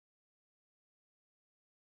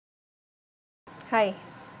Hi.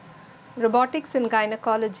 Robotics in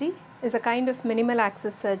gynecology is a kind of minimal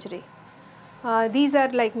access surgery. These are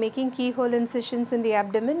like making keyhole incisions in the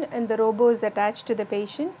abdomen and the robo is attached to the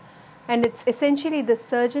patient, and it's essentially the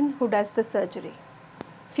surgeon who does the surgery.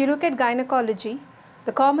 If you look at gynecology,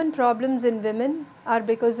 the common problems in women are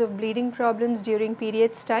because of bleeding problems during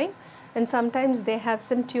periods time, and sometimes they have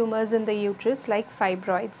some tumors in the uterus like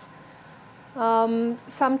fibroids.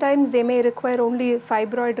 Sometimes they may require only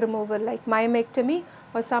fibroid removal like myomectomy,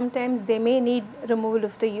 or sometimes they may need removal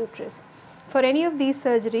of the uterus. For any of these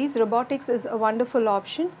surgeries, robotics is a wonderful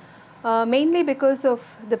option, mainly because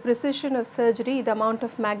of the precision of surgery, the amount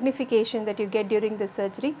of magnification that you get during the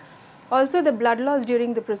surgery. Also, the blood loss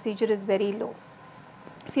during the procedure is very low.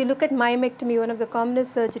 If you look at myomectomy, one of the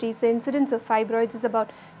commonest surgeries, the incidence of fibroids is about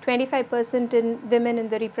 25% in women in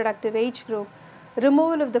the reproductive age group.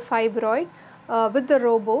 Removal of the fibroid with the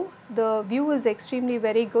robo, the view is extremely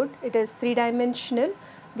very good. It is three-dimensional.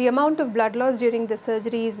 The amount of blood loss during the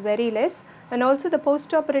surgery is very less, and also the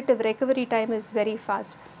post-operative recovery time is very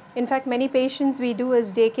fast. In fact, many patients we do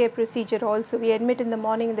as daycare procedure also. We admit in the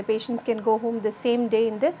morning and the patients can go home the same day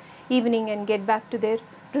in the evening and get back to their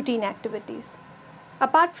routine activities.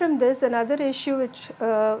 Apart from this, another issue which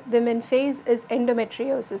women face is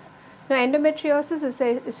endometriosis. Now, endometriosis is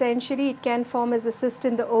essentially it can form as a cyst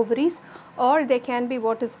in the ovaries, or there can be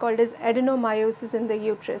what is called as adenomyosis in the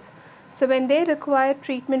uterus. So, when they require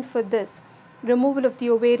treatment for this, removal of the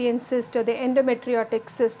ovarian cyst or the endometriotic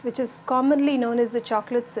cyst, which is commonly known as the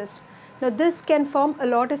chocolate cyst, now this can form a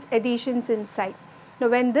lot of adhesions inside. Now,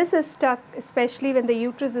 when this is stuck, especially when the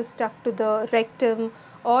uterus is stuck to the rectum,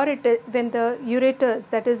 or when the ureters,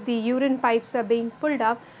 that is the urine pipes, are being pulled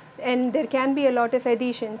up, and there can be a lot of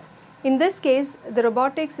adhesions. In this case, the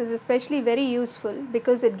robotics is especially very useful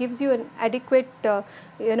because it gives you an adequate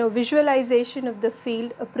visualization of the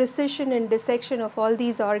field, a precision in dissection of all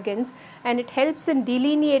these organs, and it helps in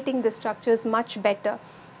delineating the structures much better.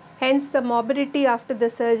 Hence, the morbidity after the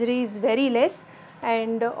surgery is very less,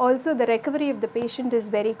 and also the recovery of the patient is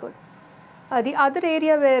very good. The other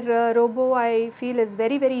area where robo I feel is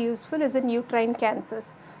very useful is in uterine cancers,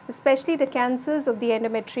 especially the cancers of the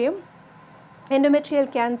endometrium. Endometrial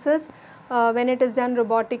cancers, when it is done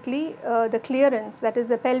robotically, the clearance, that is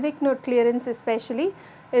the pelvic node clearance especially,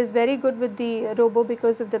 is very good with the robo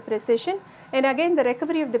because of the precision, and again the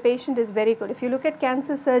recovery of the patient is very good. If you look at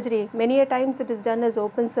cancer surgery, many a times it is done as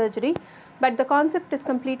open surgery, but the concept is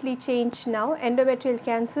completely changed now. Endometrial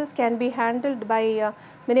cancers can be handled by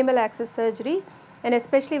minimal access surgery, and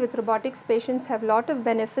especially with robotics, patients have lot of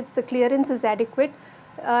benefits. The clearance is adequate,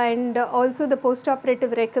 and also the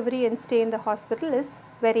post-operative recovery and stay in the hospital is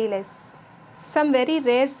very less. Some very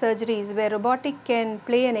rare surgeries where robotic can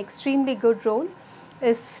play an extremely good role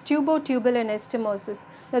is Tubotubal Reanastomosis.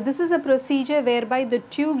 Now, this is a procedure whereby the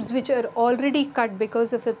tubes which are already cut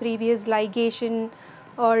because of a previous ligation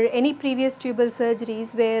or any previous tubal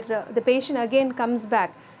surgeries, where the patient again comes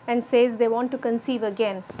back and says they want to conceive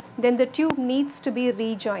again, then the tube needs to be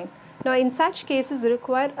rejoined. Now, in such cases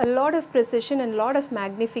require a lot of precision and lot of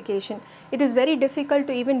magnification. It is very difficult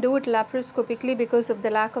to even do it laparoscopically because of the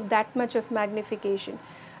lack of that much of magnification.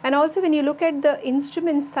 And also when you look at the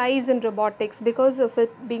instrument size in robotics, because of it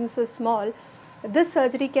being so small, this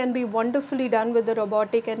surgery can be wonderfully done with the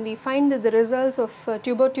robotic, and we find that the results of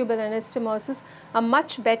tubotubal anastomosis are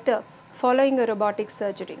much better following a robotic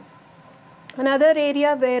surgery. Another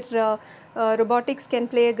area where robotics can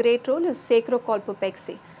play a great role is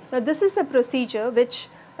sacrocolpopexy. Now, this is a procedure which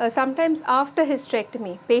sometimes after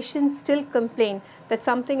hysterectomy, patients still complain that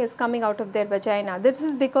something is coming out of their vagina. This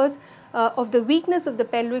is because of the weakness of the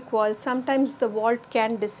pelvic wall. Sometimes the vault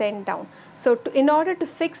can descend down. So, in order to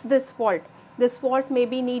fix this vault may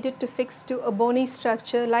be needed to fix to a bony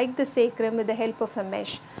structure like the sacrum with the help of a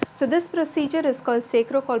mesh. So, this procedure is called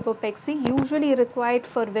sacrocolpopexy, usually required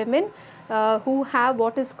for women who have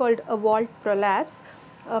what is called a vault prolapse,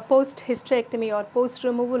 post hysterectomy or post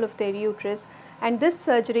removal of their uterus, and this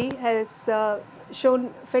surgery has shown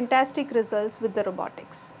fantastic results with the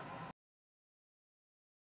robotics.